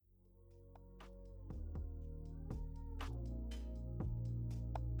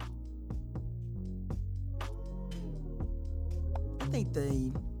think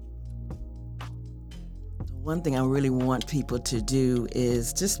the one thing I really want people to do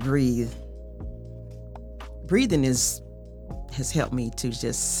is just breathe. Breathing has helped me to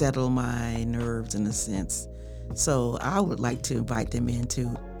just settle my nerves in a sense. So I would like to invite them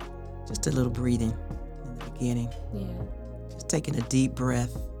into just a little breathing in the beginning. Yeah. Just taking a deep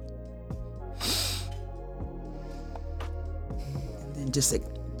breath. And then just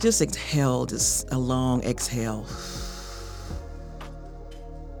exhale, just a long exhale.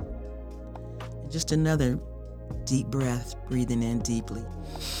 And just another deep breath, breathing in deeply.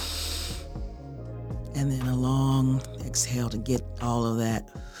 And then a long exhale to get all of that,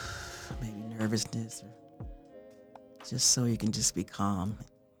 maybe nervousness, or just so you can just be calm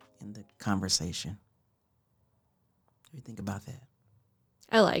in the conversation. What do you think about that?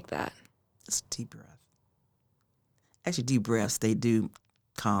 I like that. Just deep breath. Actually, deep breaths, they do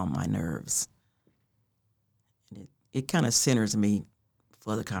calm my nerves. And it kind of centers me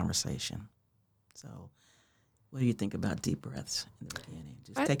for the conversation. So what do you think about deep breaths in the beginning?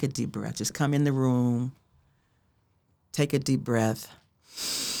 Just take a deep breath. Just come in the room, take a deep breath,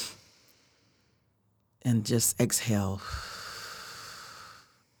 and just exhale.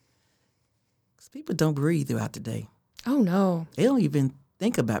 Because people don't breathe throughout the day. Oh, no. They don't even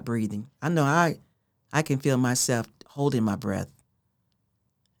think about breathing. I know I can feel myself holding my breath.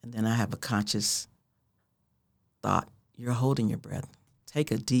 And then I have a conscious thought. You're holding your breath.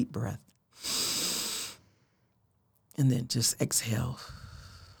 Take a deep breath. And then just exhale.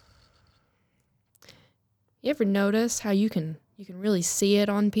 You ever notice how you can really see it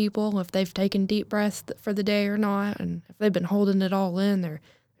on people if they've taken deep breaths for the day or not, and if they've been holding it all in, their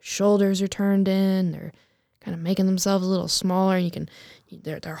shoulders are turned in, they're kind of making themselves a little smaller, and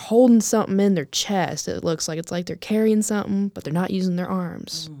they're holding something in their chest. It looks like it's like they're carrying something, but they're not using their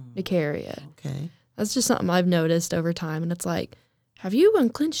arms to carry it. Okay. That's just something I've noticed over time, and it's like, have you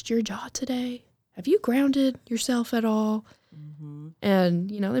unclenched your jaw today? Have you grounded yourself at all? Mm-hmm. And,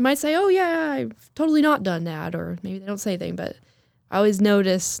 they might say, oh, yeah, I've totally not done that. Or maybe they don't say anything. But I always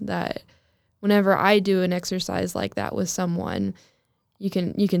notice that whenever I do an exercise like that with someone, you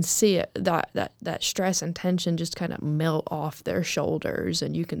can see it, that stress and tension just kind of melt off their shoulders.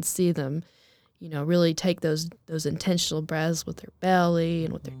 And you can see them, really take those intentional breaths with their belly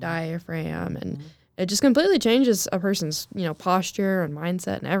and with their diaphragm. And it just completely changes a person's, posture and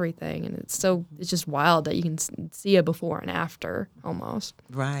mindset and everything. And it's just wild that you can see a before and after almost.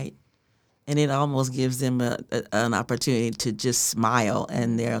 Right. And it almost gives them an opportunity to just smile,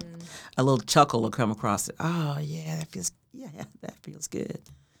 and a little chuckle will come across it. Oh, yeah, that feels good.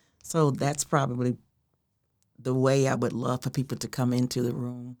 So that's probably the way I would love for people to come into the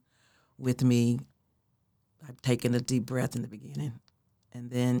room with me. I've taken a deep breath in the beginning and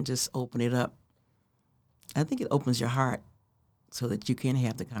then just open it up. I think it opens your heart so that you can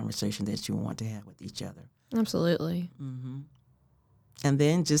have the conversation that you want to have with each other. Absolutely. Mm-hmm. And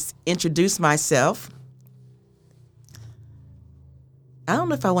then just introduce myself. I don't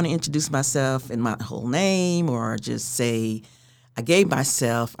know if I want to introduce myself in my whole name or just say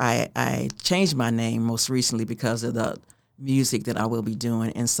I changed my name most recently because of the music that I will be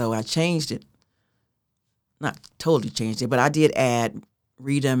doing. And so I changed it. Not totally changed it, but I did add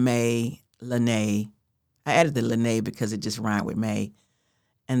Rita Mae Lanae. I added the Lanae because it just rhymed with May.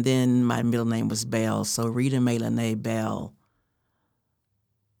 And then my middle name was Bell. So Rita Mae Lanae Bell.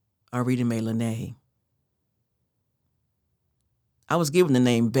 Or Rita Mae Lanae. I was given the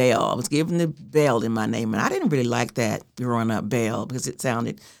name Bell. I was given the Bell in my name. And I didn't really like that growing up, Bell, because it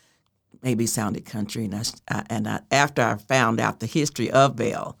sounded country. And after I found out the history of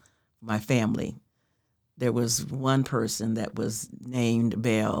Bell, my family, there was one person that was named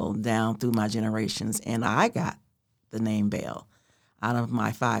Bell down through my generations, and I got the name Bell. Out of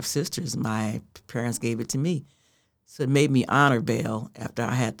my 5 sisters, my parents gave it to me. So it made me honor Bell after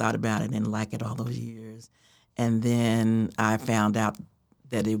I had thought about it and liked it all those years. And then I found out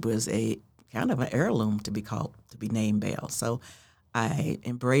that it was a kind of an heirloom to be named Bell. So I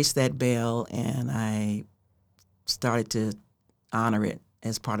embraced that Bell, and I started to honor it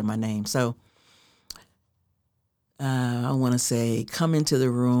as part of my name. So I want to say, come into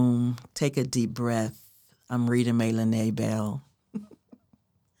the room, take a deep breath. I'm Rita Mae Lanae Bell,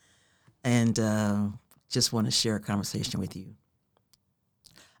 and just want to share a conversation with you.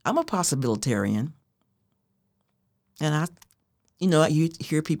 I'm a possibilitarian, and you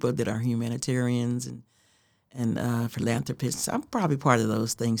hear people that are humanitarians and philanthropists. I'm probably part of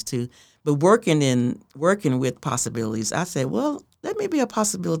those things too. But working with possibilities, I said, well, let me be a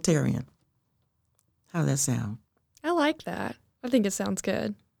possibilitarian. How does that sound? I like that. I think it sounds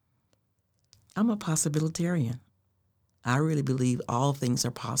good. I'm a possibilitarian. I really believe all things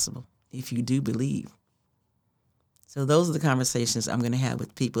are possible if you do believe. So those are the conversations I'm going to have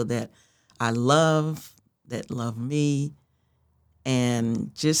with people that I love, that love me,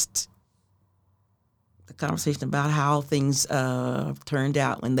 and just the conversation about how things turned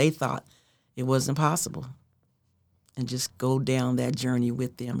out when they thought it wasn't possible. And just go down that journey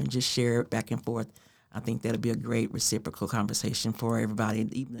with them and just share it back and forth. I think that'll be a great reciprocal conversation for everybody,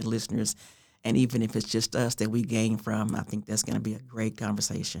 even the listeners. And even if it's just us that we gain from, I think that's going to be a great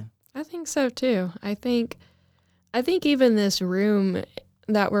conversation. I think so too. I think even this room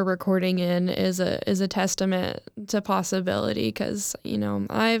that we're recording in is a testament to possibility, because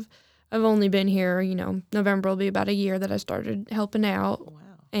I've only been here, November will be about a year that I started helping out. Wow.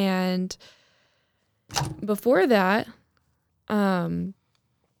 And before that,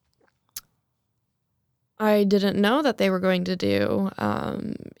 I didn't know that they were going to do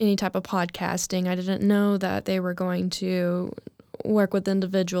any type of podcasting. I didn't know that they were going to work with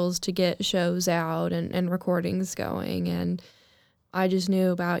individuals to get shows out and recordings going. And I just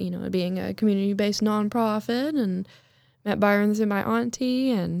knew about, it being a community-based nonprofit, and met Byron through my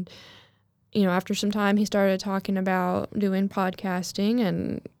auntie. And, after some time, he started talking about doing podcasting.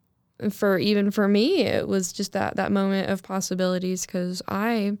 And for me, it was just that moment of possibilities, because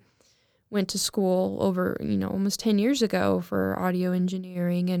I went to school over, almost 10 years ago for audio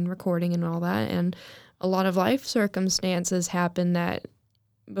engineering and recording and all that. And a lot of life circumstances happened that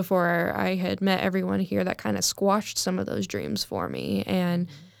before I had met everyone here that kind of squashed some of those dreams for me. And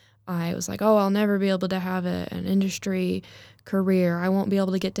I was like, oh, I'll never be able to have an industry career. I won't be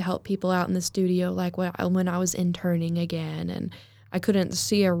able to get to help people out in the studio like when I was interning again. And I couldn't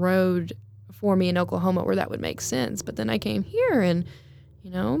see a road for me in Oklahoma where that would make sense. But then I came here, and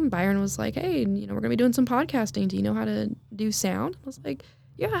Byron was like, hey, we're going to be doing some podcasting. Do you know how to do sound? I was like,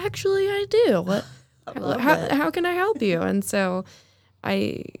 yeah, actually I do. How can I help you? And so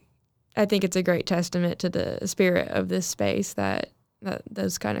I think it's a great testament to the spirit of this space that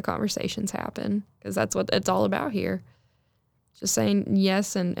those kind of conversations happen, because that's what it's all about here. Just saying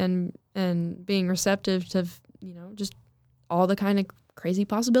yes and being receptive to, just all the kind of crazy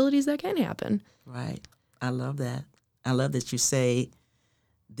possibilities that can happen. Right. I love that. I love that you say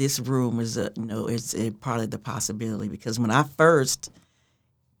this room is it's a part of the possibility, because when I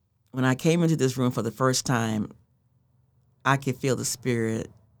came into this room for the first time, I could feel the spirit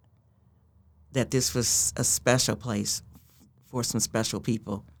that this was a special place for some special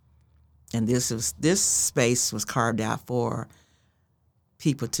people. And this space was carved out for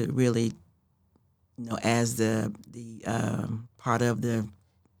people to really, as the part of the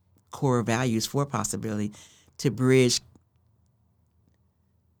core values for possibility, to bridge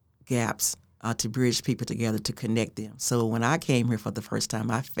gaps, to bridge people together, to connect them. So when I came here for the first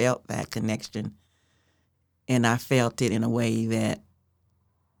time, I felt that connection, and I felt it in a way that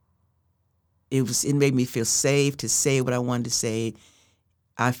it made me feel safe to say what I wanted to say.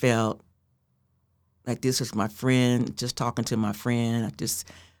 I felt like this was my friend, just talking to my friend.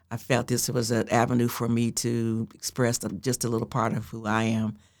 I felt this was an avenue for me to express just a little part of who I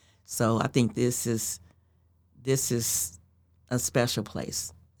am. So I think this is a special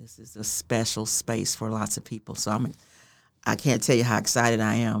place. This is a special space for lots of people. So I can't tell you how excited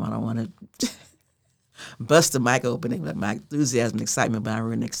I am. I don't want to bust the mic opening with my enthusiasm and excitement, but I'm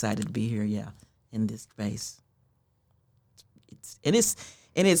really excited to be here, in this space.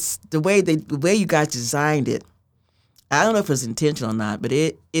 It's the way you guys designed it. I don't know if it's intentional or not, but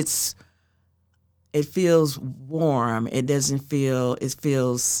it feels warm. It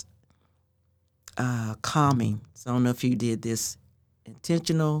feels calming. So I don't know if you did this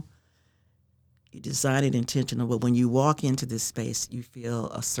intentional, you designed it intentional, but when you walk into this space, you feel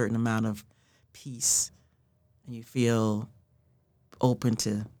a certain amount of peace, and you feel open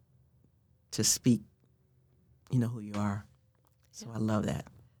to speak, who you are. So I love that.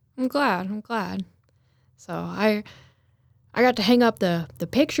 I'm glad. So I got to hang up the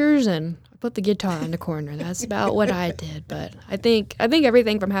pictures and put the guitar in the corner. That's about what I did. But I think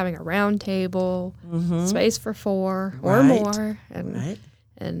everything from having a round table, space for 4 or more,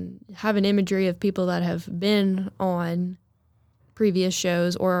 and having imagery of people that have been on previous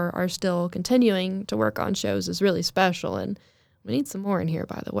shows or are still continuing to work on shows is really special. And we need some more in here,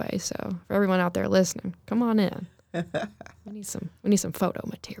 by the way. So for everyone out there listening, come on in. We need some photo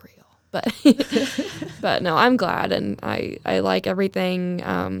material. But no, I'm glad, and I like everything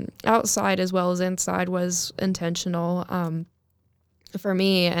outside as well as inside was intentional for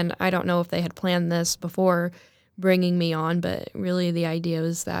me. And I don't know if they had planned this before bringing me on, but really the idea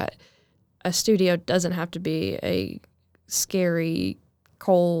was that a studio doesn't have to be a scary,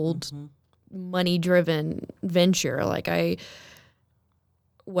 cold money-driven venture. Like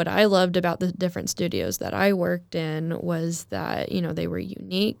what I loved about the different studios that I worked in was that, you know, they were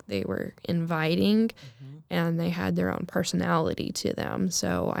unique, they were inviting, and they had their own personality to them.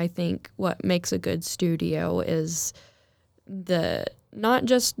 So I think what makes a good studio is not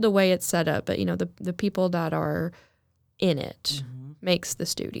just the way it's set up, but, you know, the people that are in it makes the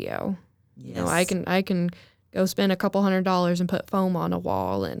studio. Yes. You know, I can go spend a couple $100 and put foam on a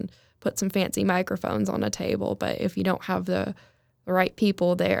wall and put some fancy microphones on a table, but if you don't have the right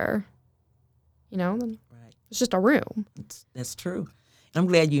people there, you know, then it's just a room. That's true. I'm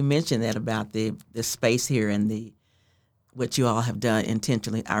glad you mentioned that about the space here and what you all have done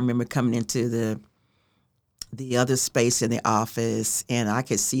intentionally. I remember coming into the other space in the office, and I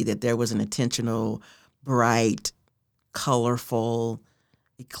could see that there was an intentional, bright, colorful,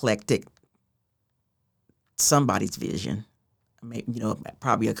 eclectic, somebody's vision. Maybe, you know,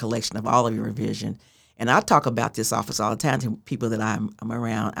 probably a collection of all of your vision. And I talk about this office all the time to people that I'm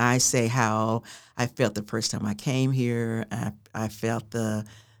around. I say how I felt the first time I came here. I felt the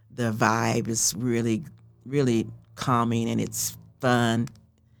vibe is really, really calming, and it's fun.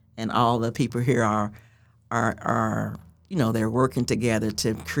 And all the people here are you know, they're working together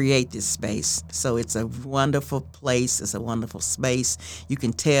to create this space. So it's a wonderful place. It's a wonderful space. You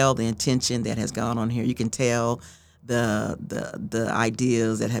can tell the intention that has gone on here. You can tell the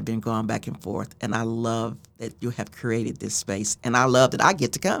ideas that have been going back and forth. And I love that you have created this space. And I love that I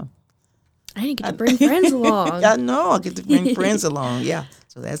get to come. I didn't get to bring friends along. I know I get to bring friends along. Yeah.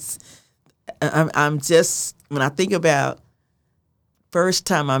 So I'm just, when I think about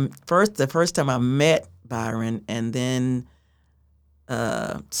the first time I met Byron, and then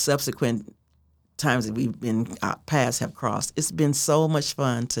subsequent times that we've been, our paths have crossed, it's been so much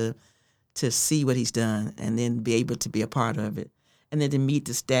fun to see what he's done and then be able to be a part of it. And then to meet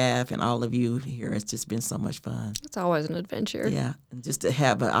the staff and all of you here, it's just been so much fun. It's always an adventure. Yeah, and just to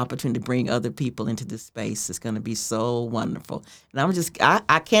have an opportunity to bring other people into this space is going to be so wonderful. And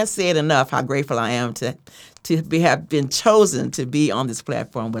I can't say it enough how grateful I am to have been chosen to be on this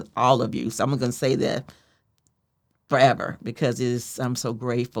platform with all of you. So I'm going to say that forever, because I'm so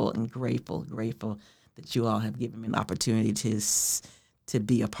grateful that you all have given me an opportunity to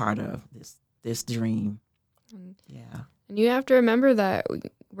be a part of this dream. Yeah. And you have to remember that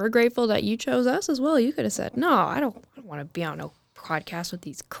we're grateful that you chose us as well. You could have said, no, I don't want to be on a podcast with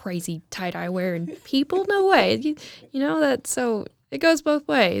these crazy tie-dye wearing people. No way. You know, so it goes both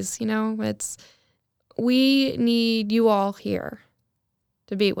ways. You know, we need you all here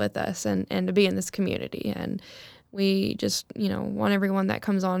to be with us and to be in this community. And we just, you know, want everyone that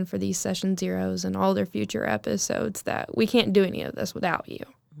comes on for these Session Zeros and all their future episodes that we can't do any of this without you.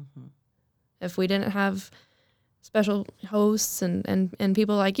 Mm-hmm. If we didn't have special hosts and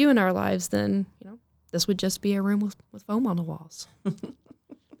people like you in our lives, then, you know, this would just be a room with foam on the walls.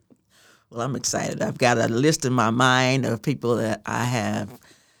 Well, I'm excited. I've got a list in my mind of people that I have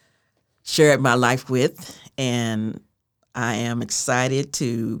shared my life with, and I am excited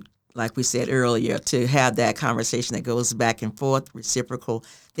to, like we said earlier, to have that conversation that goes back and forth, reciprocal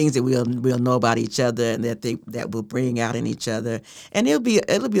things that we'll know about each other and that will bring out in each other. And it'll be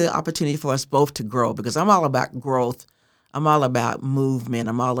an opportunity for us both to grow, because I'm all about growth. I'm all about movement.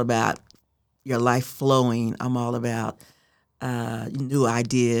 I'm all about your life flowing. I'm all about new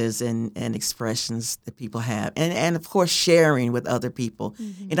ideas and expressions that people have. And of course, sharing with other people.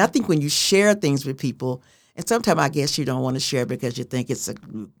 Mm-hmm. And I think when you share things with people, and sometimes I guess you don't want to share because you think it's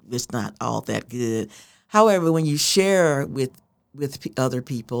not all that good. However, when you share with other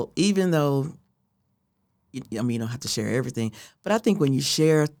people, even though, you don't have to share everything, but I think when you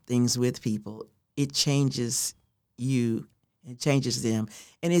share things with people, it changes you, it changes them,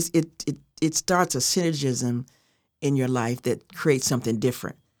 and it starts a synergism in your life that creates something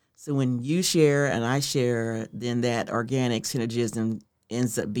different. So when you share and I share, then that organic synergism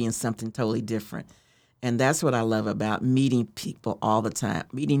ends up being something totally different. And that's what I love about meeting people all the time,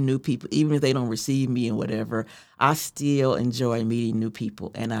 meeting new people, even if they don't receive me and whatever. I still enjoy meeting new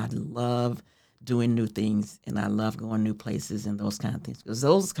people, and I love doing new things, and I love going new places and those kind of things, because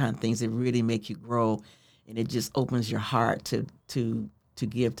those kind of things that really make you grow, and it just opens your heart to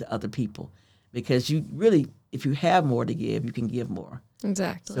give to other people, because you really, if you have more to give, you can give more.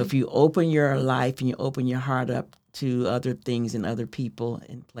 Exactly. So if you open your life and you open your heart up to other things and other people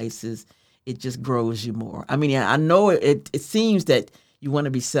and places, it just grows you more. I mean, I know it seems that you want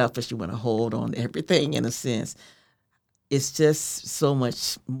to be selfish, you want to hold on to everything in a sense. It's just so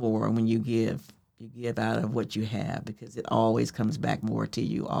much more when you give. You give out of what you have, because it always comes back more to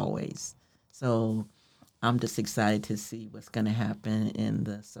you, always. So I'm just excited to see what's going to happen in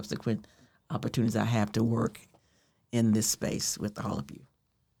the subsequent opportunities I have to work in this space with all of you.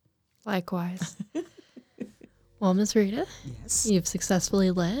 Likewise. Well, Miss Rita, Yes. you've successfully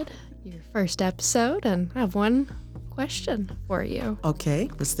led your first episode, and I have one question for you. Okay,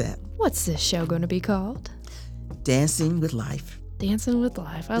 what's that? What's this show going to be called? Dancing with Life. Dancing with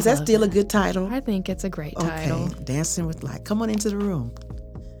Life. Is that still a good title? I think it's a great title. Okay, Dancing with Life. Come on into the room.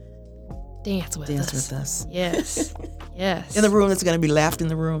 Dance with Dance us. with us. Yes. Yes. In the room, there's going to be laughter in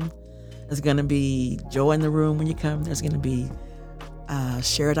the room. There's going to be joy in the room when you come. There's going to be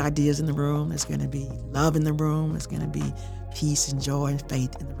shared ideas in the room. There's going to be love in the room. There's going to be peace and joy and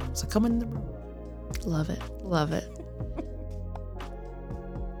faith in the room. So come in the room. Love it. Love it.